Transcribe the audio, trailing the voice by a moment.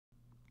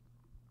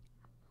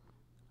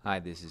Hi,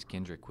 this is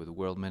Kendrick with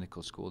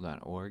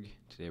worldmedicalschool.org.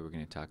 Today we're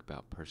going to talk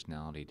about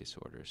personality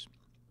disorders.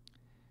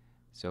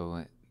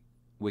 So,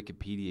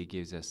 Wikipedia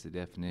gives us the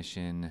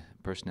definition.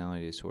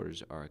 Personality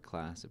disorders are a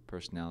class of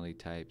personality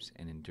types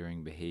and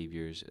enduring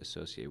behaviors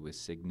associated with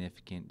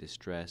significant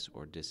distress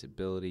or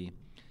disability,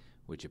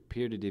 which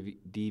appear to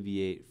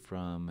deviate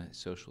from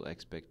social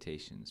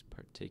expectations,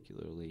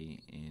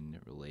 particularly in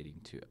relating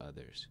to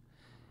others.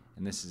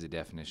 And this is a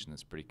definition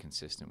that's pretty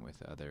consistent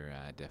with other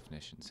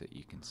definitions that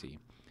you can see.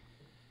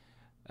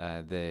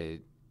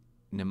 The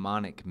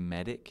mnemonic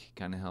MEDIC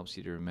kind of helps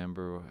you to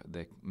remember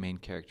the main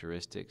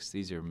characteristics.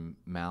 These are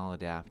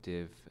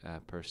maladaptive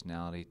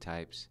personality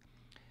types.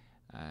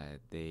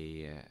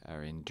 They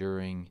are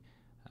enduring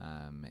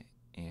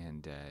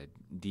and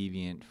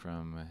deviant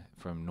from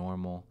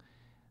normal.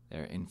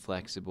 They're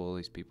inflexible.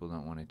 These people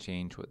don't want to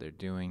change what they're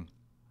doing,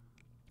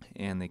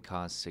 and they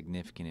cause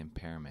significant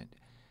impairment.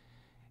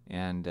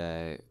 And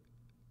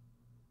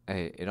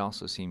it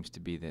also seems to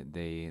be that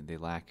they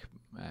lack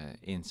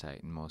insight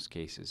in most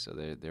cases, so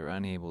they're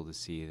unable to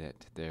see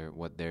that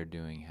what they're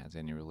doing has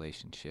any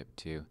relationship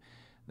to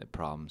the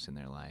problems in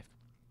their life.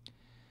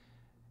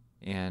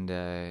 And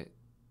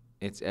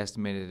it's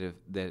estimated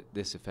that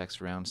this affects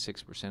around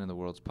 6% of the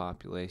world's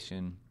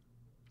population.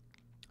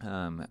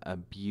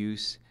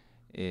 Abuse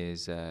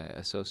is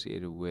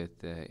associated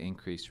with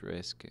increased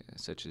risk,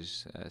 such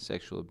as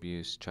sexual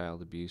abuse,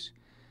 child abuse.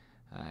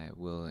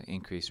 Will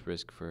increase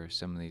risk for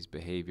some of these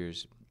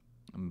behaviors,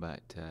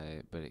 but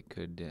it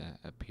could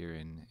appear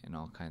in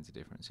all kinds of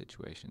different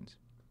situations.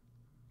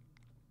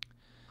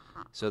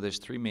 So there's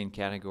three main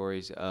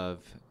categories of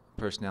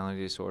personality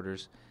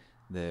disorders: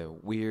 the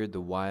weird, the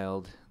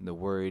wild, the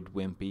worried,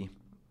 wimpy.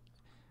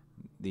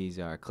 These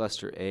are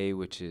cluster A,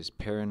 which is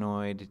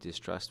paranoid,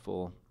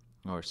 distrustful,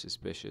 or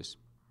suspicious.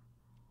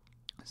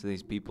 So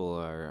these people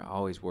are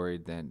always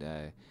worried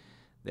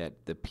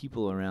that the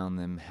people around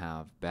them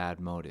have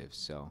bad motives.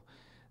 So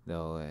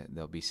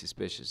they'll be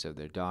suspicious of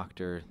their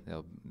doctor.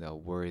 They'll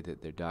worry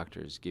that their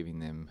doctor is giving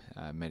them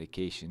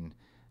medication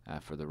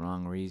for the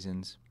wrong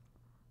reasons.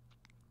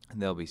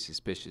 They'll be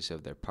suspicious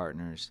of their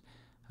partners,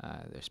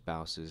 their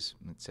spouses,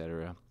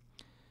 etc.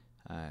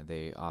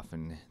 They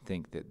often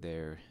think that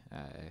their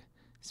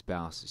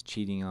spouse is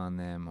cheating on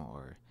them,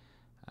 or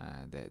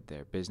that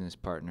their business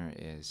partner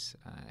is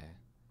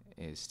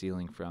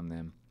stealing from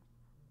them.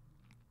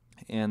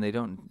 And they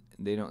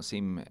don't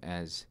seem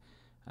as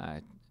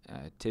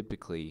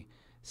typically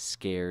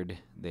scared.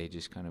 They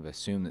just kind of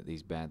assume that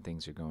these bad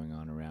things are going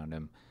on around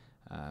them,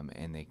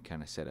 and they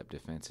kind of set up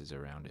defenses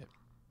around it.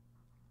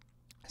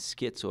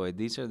 Schizoid,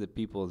 these are the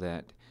people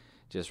that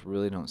just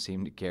really don't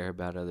seem to care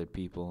about other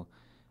people.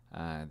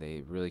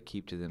 They really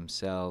keep to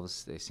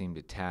themselves. They seem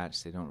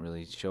detached. They don't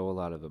really show a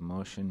lot of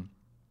emotion.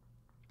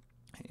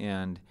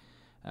 And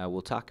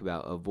we'll talk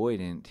about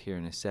avoidant here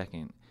in a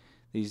second.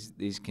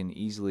 These can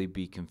easily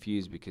be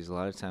confused because a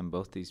lot of time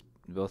both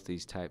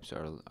these types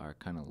are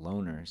kind of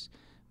loners,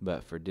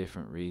 but for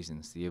different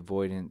reasons. The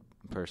avoidant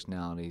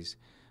personalities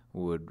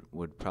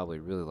would probably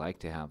really like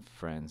to have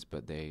friends,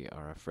 but they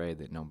are afraid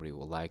that nobody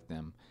will like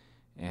them.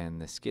 And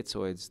the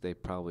schizoids, they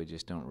probably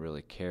just don't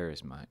really care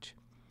as much.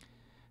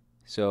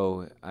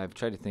 So I've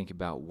tried to think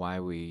about why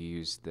we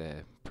use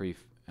the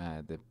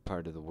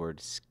part of the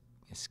word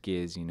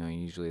schiz.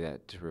 Usually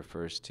that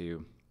refers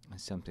to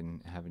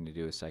something having to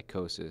do with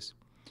psychosis.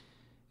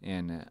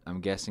 And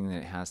I'm guessing that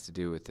it has to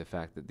do with the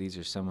fact that these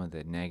are some of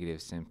the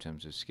negative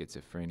symptoms of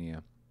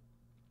schizophrenia,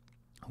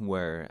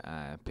 where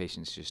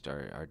patients just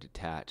are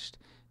detached,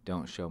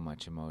 don't show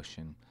much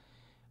emotion,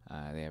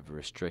 they have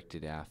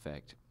restricted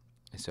affect.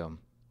 So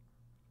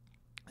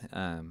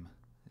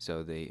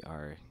they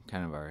are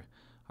kind of our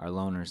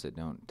loners that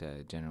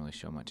don't generally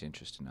show much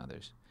interest in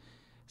others.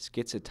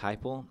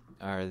 Schizotypal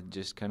are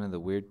just kind of the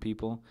weird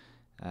people.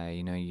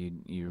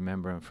 You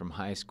remember them from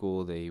high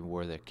school. They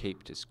wore their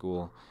cape to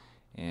school,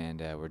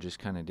 and were just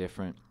kind of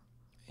different.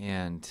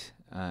 And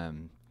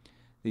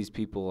these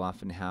people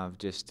often have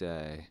just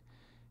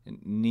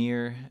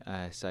near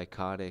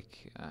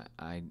psychotic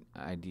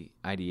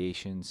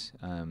ideations,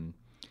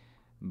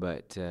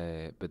 but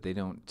they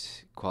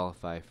don't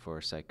qualify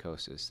for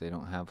psychosis. They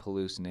don't have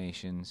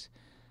hallucinations,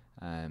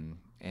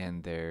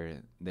 and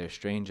their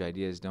strange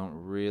ideas don't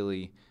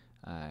really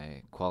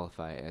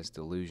qualify as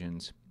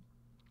delusions.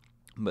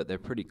 But they're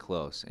pretty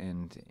close,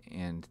 and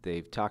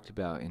they've talked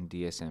about in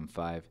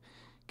DSM-5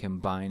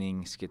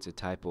 combining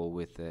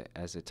schizotypal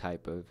as a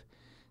type of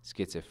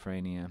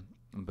schizophrenia,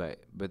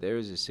 but there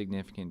is a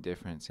significant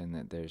difference in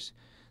that there's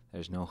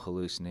no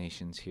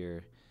hallucinations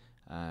here.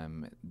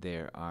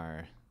 The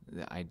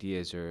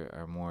ideas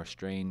are more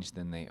strange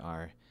than they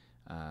are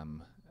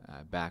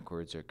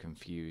backwards or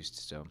confused.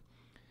 So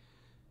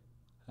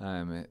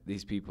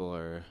these people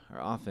are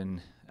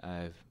often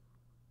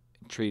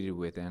treated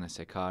with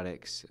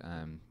antipsychotics,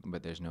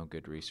 but there's no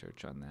good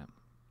research on that.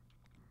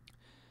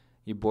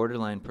 Your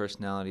borderline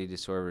personality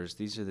disorders,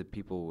 these are the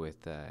people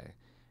with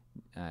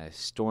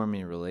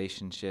stormy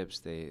relationships.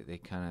 They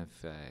kind of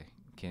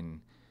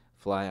can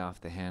fly off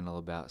the handle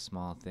about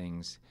small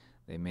things.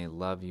 They may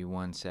love you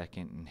one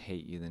second and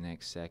hate you the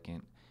next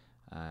second.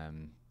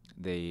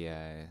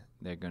 They're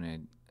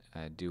going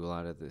to do a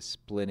lot of the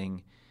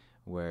splitting,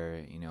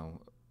 where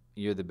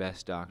you're the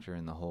best doctor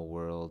in the whole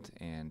world,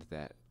 and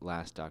that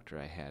last doctor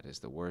I had is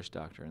the worst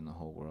doctor in the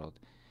whole world,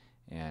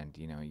 and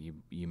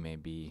you may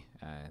be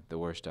the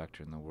worst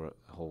doctor in the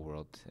whole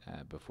world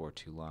before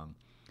too long.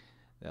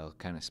 They'll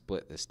kind of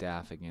split the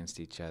staff against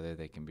each other.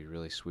 They can be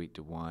really sweet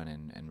to one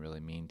and really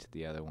mean to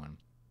the other one.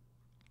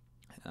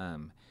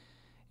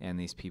 And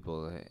these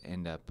people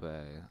end up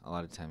a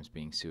lot of times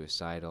being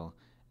suicidal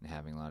and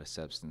having a lot of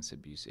substance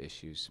abuse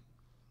issues,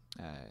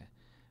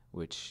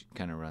 which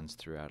kind of runs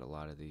throughout a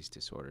lot of these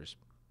disorders.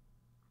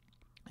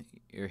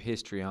 Your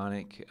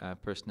histrionic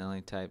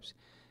personality types,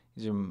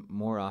 these are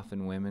more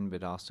often women,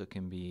 but also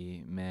can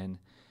be men.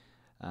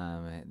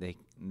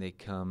 They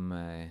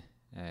come,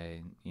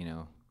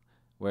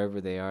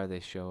 wherever they are, they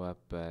show up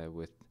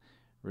with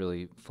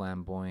really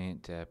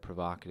flamboyant,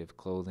 provocative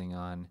clothing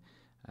on.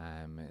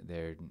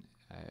 They're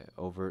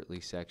overtly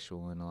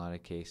sexual in a lot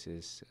of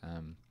cases,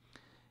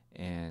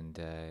 and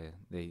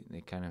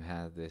they kind of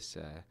have this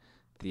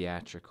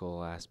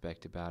theatrical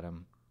aspect about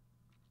them.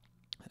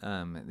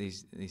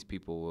 These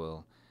people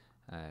will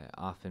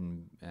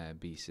often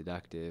be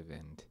seductive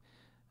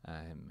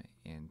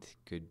and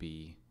could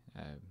be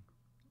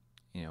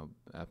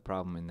a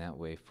problem in that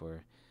way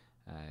for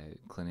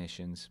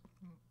clinicians.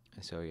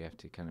 So you have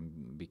to kind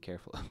of be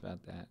careful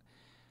about that.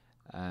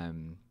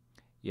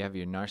 You have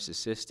your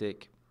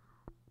narcissistic.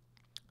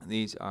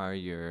 These are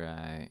your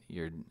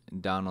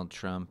Donald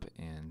Trump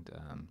and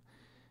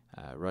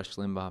Rush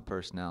Limbaugh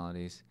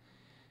personalities.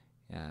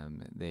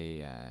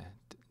 They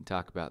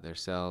talk about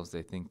themselves.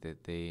 They think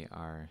that they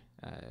are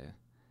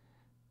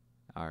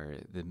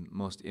the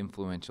most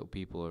influential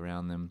people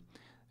around them.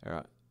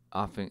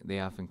 They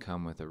often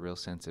come with a real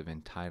sense of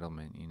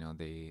entitlement.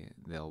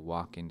 They'll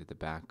walk into the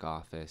back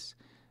office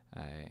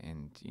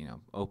and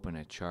open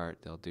a chart.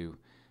 They'll do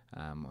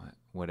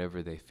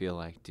whatever they feel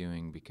like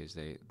doing because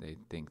they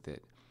think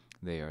that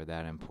they are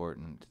that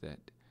important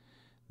that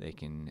they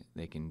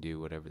can do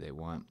whatever they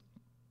want.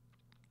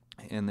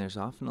 And there's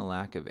often a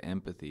lack of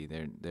empathy.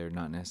 They're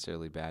not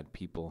necessarily bad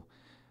people,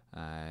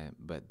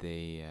 but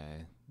they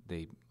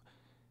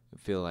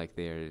feel like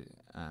they're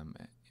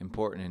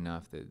important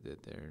enough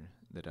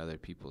that other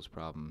people's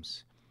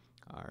problems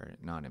are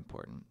not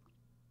important.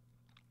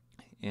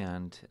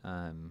 And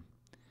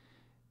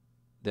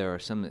there are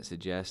some that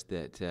suggest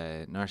that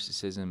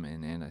narcissism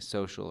and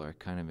antisocial are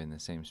kind of in the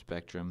same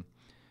spectrum,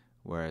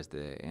 whereas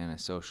the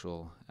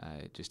antisocial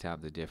just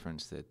have the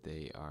difference that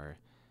they are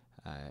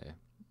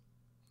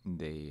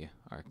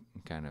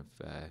kind of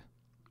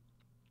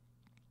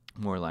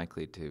more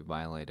likely to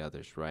violate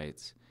others'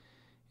 rights.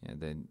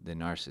 The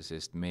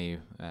narcissist may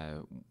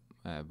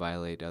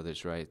violate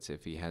others' rights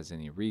if he has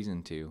any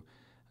reason to,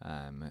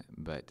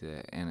 but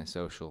the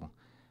antisocial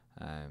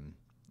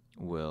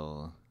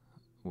will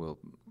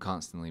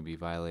constantly be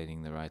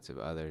violating the rights of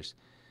others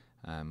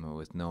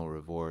with no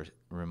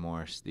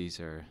remorse. These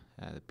are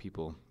the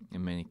people,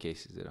 in many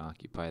cases, that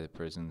occupy the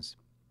prisons.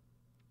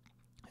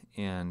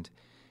 And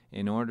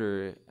in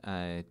order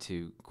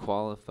to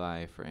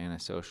qualify for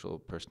antisocial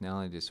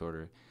personality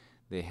disorder,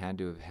 they had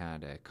to have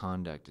had a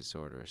conduct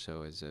disorder.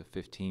 So as a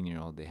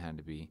 15-year-old, they had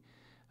to be,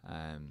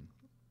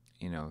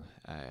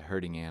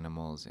 hurting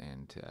animals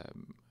and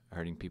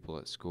hurting people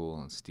at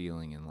school and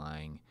stealing and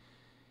lying.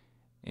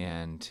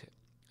 And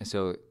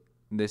so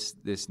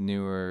this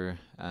newer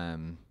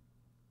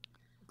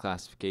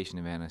classification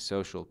of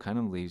antisocial kind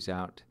of leaves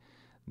out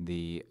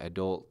the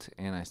adult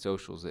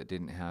antisocials that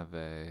didn't have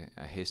a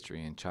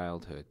history in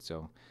childhood.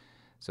 So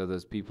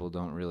those people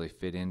don't really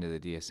fit into the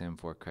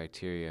DSM-4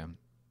 criteria,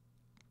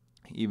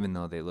 even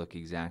though they look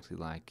exactly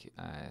like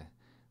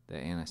the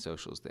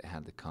antisocials that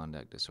had the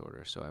conduct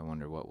disorder. So I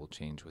wonder what will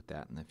change with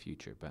that in the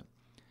future.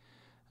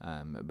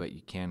 But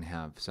you can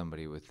have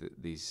somebody with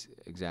these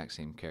exact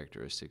same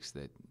characteristics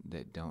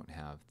that don't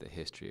have the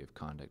history of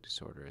conduct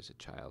disorder as a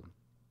child.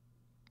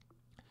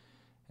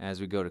 As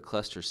we go to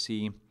cluster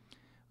C,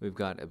 we've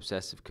got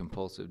obsessive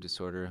compulsive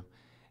disorder.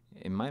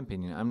 In my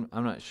opinion,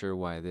 I'm not sure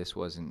why this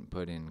wasn't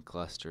put in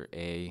cluster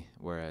A,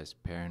 whereas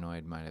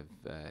paranoid might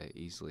have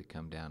easily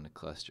come down to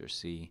cluster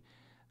C,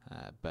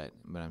 but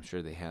I'm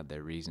sure they had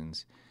their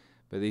reasons.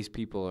 But these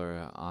people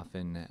are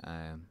often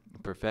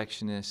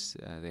perfectionists.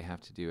 They have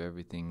to do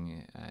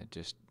everything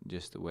just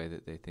the way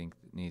that they think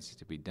it needs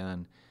to be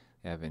done.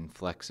 They have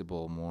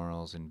inflexible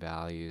morals and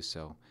values,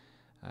 so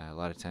a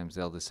lot of times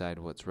they'll decide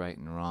what's right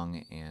and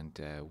wrong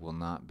and will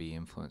not be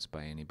influenced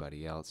by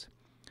anybody else.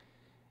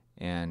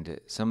 And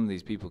some of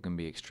these people can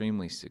be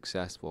extremely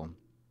successful.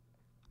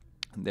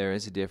 There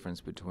is a difference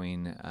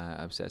between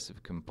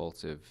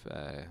obsessive-compulsive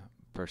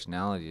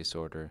personality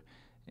disorder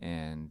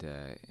and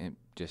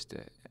just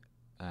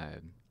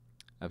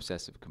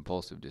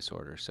obsessive-compulsive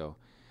disorder. So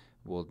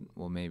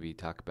we'll maybe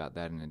talk about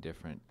that in a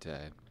different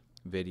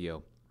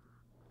video.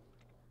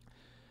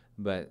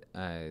 But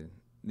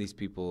these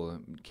people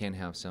can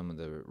have some of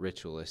the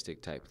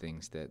ritualistic type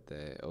things that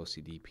the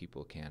OCD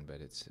people can,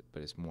 but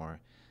it's more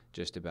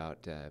just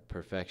about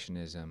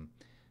perfectionism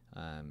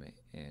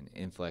and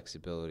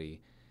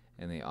inflexibility,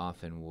 and they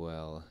often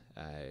will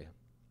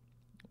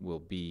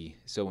be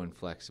so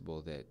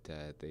inflexible that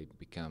they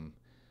become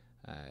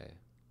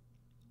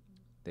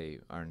they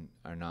are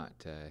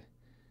not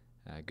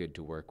good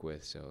to work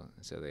with. So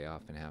they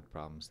often have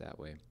problems that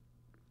way.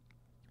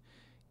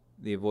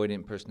 The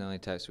avoidant personality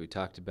types we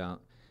talked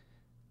about,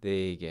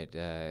 they get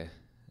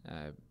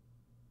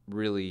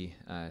really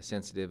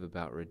sensitive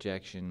about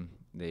rejection.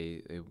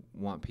 They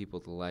want people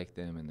to like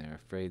them, and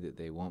they're afraid that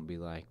they won't be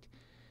liked.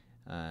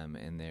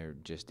 And they're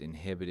just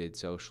inhibited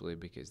socially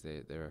because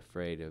they're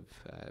afraid of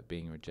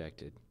being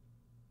rejected.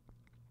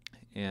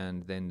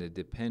 And then the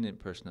dependent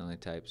personality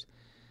types,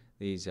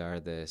 these are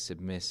the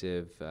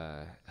submissive,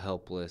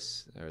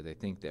 helpless, or they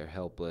think they're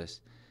helpless.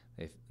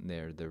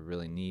 They're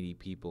really needy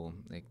people.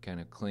 They kind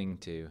of cling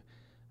to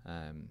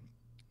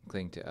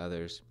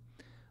others.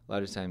 A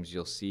lot of times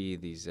you'll see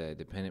these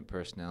dependent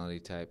personality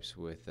types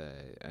with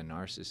a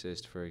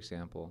narcissist, for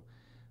example.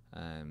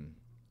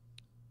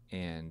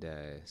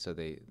 So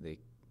they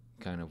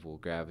kind of will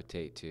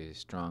gravitate to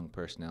strong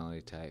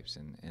personality types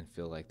and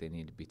feel like they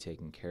need to be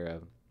taken care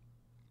of.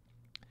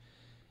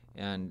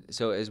 And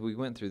so as we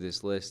went through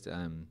this list,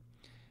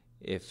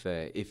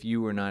 if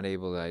you were not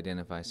able to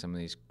identify some of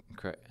these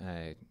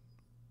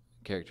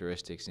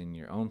characteristics in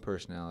your own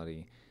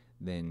personality,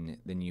 then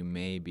you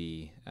may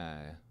be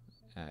a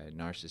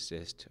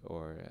narcissist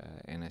or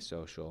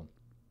antisocial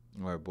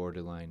or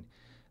borderline.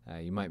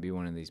 You might be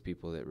one of these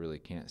people that really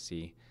can't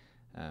see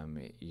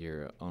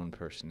your own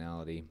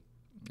personality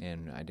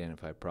and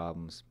identify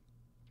problems.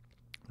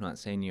 I'm not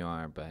saying you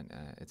are, but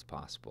it's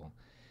possible.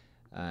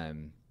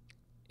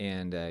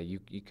 You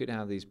could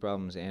have these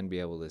problems and be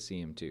able to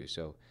see them too.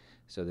 So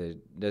there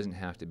doesn't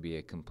have to be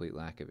a complete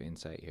lack of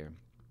insight here.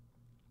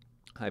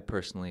 I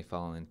personally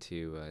fall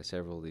into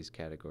several of these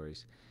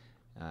categories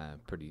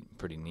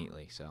pretty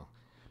neatly. So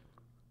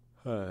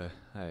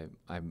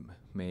I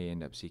may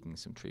end up seeking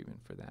some treatment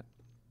for that.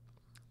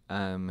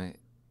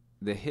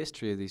 The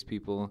history of these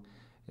people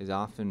is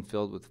often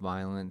filled with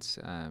violence,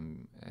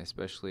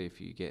 especially if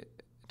you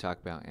talk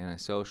about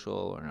antisocial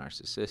or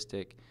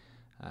narcissistic.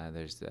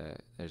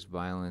 There's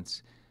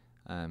violence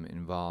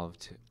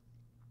involved,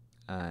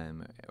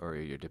 or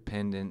your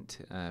dependent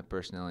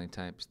personality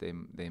types.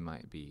 They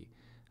might be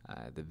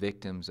the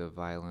victims of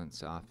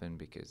violence often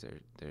because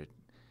they're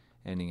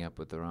ending up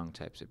with the wrong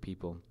types of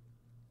people.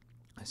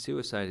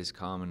 Suicide is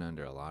common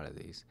under a lot of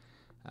these.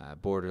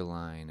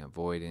 Borderline,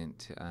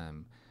 avoidant.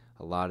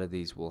 A lot of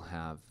these will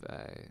have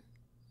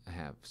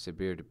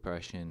severe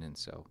depression, and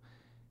so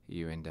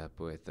you end up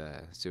with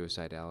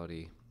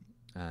suicidality.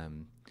 A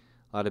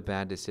lot of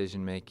bad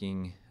decision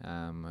making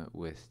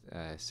with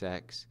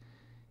sex.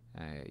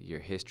 You're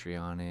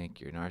histrionic,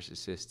 you're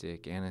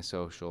narcissistic,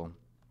 antisocial.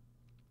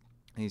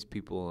 These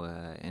people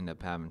end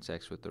up having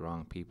sex with the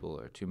wrong people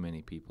or too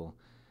many people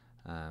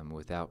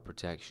without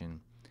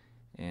protection,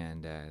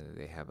 and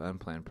they have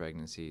unplanned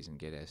pregnancies and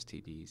get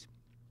STDs.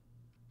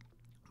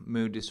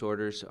 Mood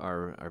disorders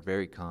are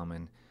very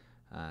common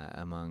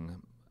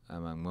among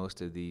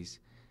most of these,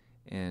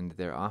 and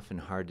they're often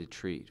hard to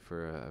treat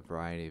for a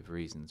variety of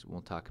reasons.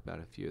 We'll talk about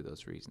a few of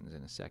those reasons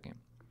in a second.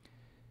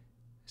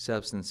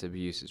 Substance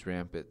abuse is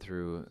rampant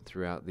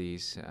throughout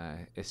these,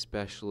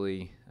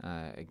 especially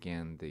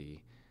again the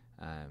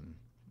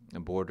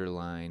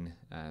borderline,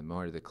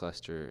 more of the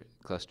cluster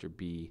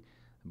B,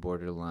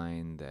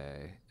 borderline,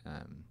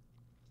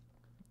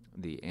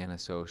 the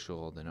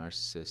antisocial, the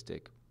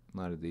narcissistic. A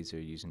lot of these are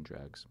using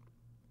drugs,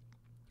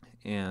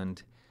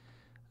 and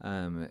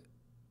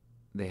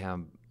they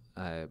have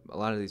a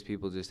lot of these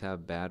people just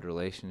have bad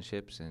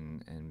relationships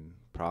and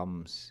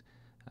problems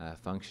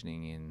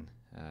functioning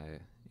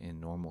in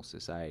normal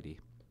society.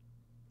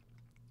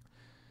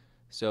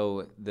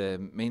 So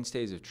the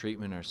mainstays of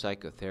treatment are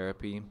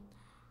psychotherapy.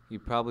 You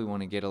probably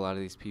want to get a lot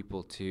of these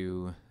people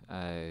to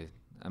a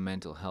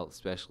mental health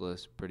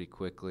specialist pretty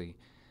quickly,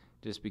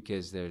 just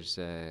because there's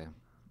a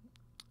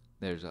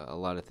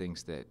lot of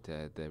things that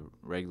the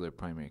regular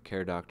primary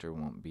care doctor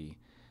won't be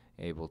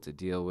able to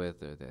deal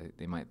with, or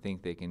they might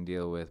think they can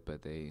deal with,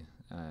 but they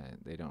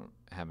don't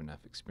have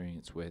enough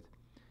experience with.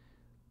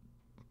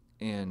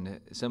 And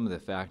some of the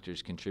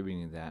factors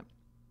contributing to that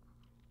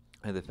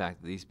are the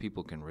fact that these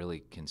people can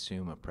really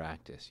consume a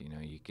practice.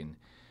 You can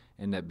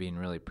end up being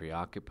really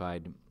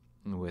preoccupied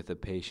with a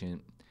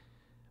patient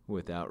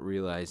without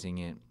realizing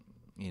it.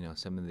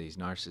 Some of these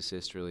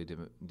narcissists really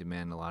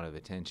demand a lot of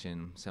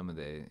attention. Some of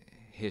the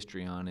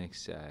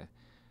histrionics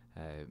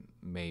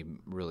may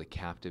really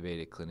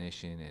captivate a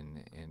clinician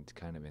and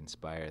kind of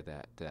inspire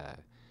that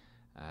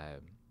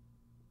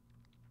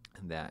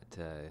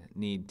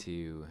need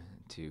to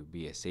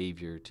be a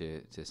savior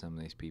to some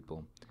of these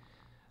people.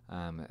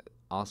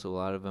 Also, a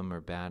lot of them are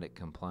bad at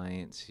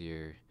compliance.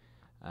 You're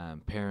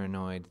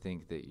paranoid,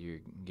 think that you're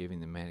giving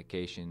the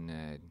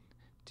medication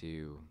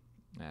to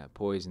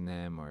poison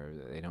them, or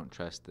they don't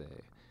trust the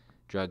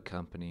drug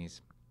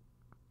companies.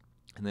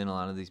 And then a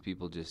lot of these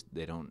people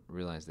they don't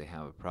realize they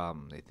have a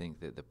problem. They think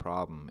that the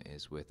problem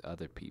is with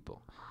other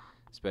people.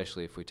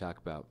 especially if we talk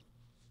about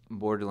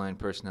borderline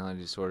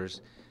personality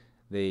disorders.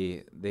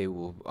 They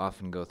will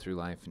often go through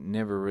life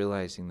never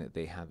realizing that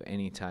they have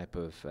any type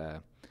of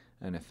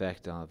an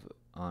effect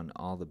on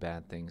all the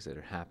bad things that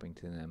are happening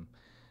to them.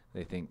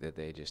 They think that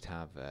they just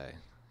have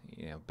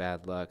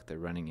bad luck. They're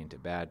running into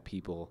bad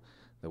people.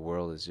 The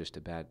world is just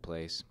a bad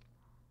place.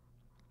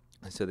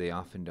 And so they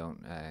often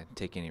don't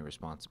take any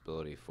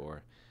responsibility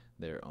for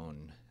their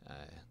own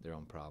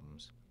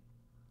problems.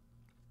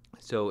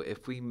 So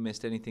if we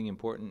missed anything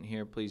important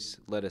here, please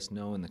let us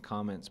know in the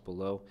comments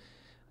below.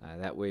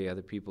 That way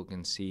other people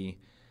can see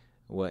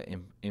what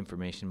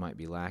information might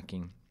be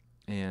lacking.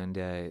 And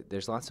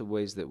there's lots of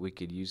ways that we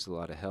could use a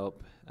lot of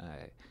help,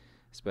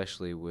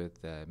 especially with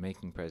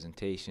making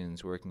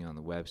presentations, working on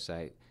the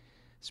website,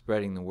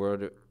 spreading the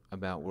word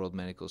about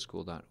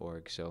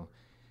worldmedicalschool.org. So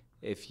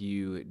if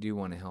you do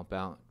want to help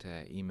out,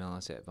 email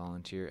us at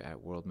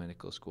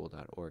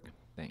volunteer@worldmedicalschool.org.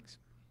 Thanks.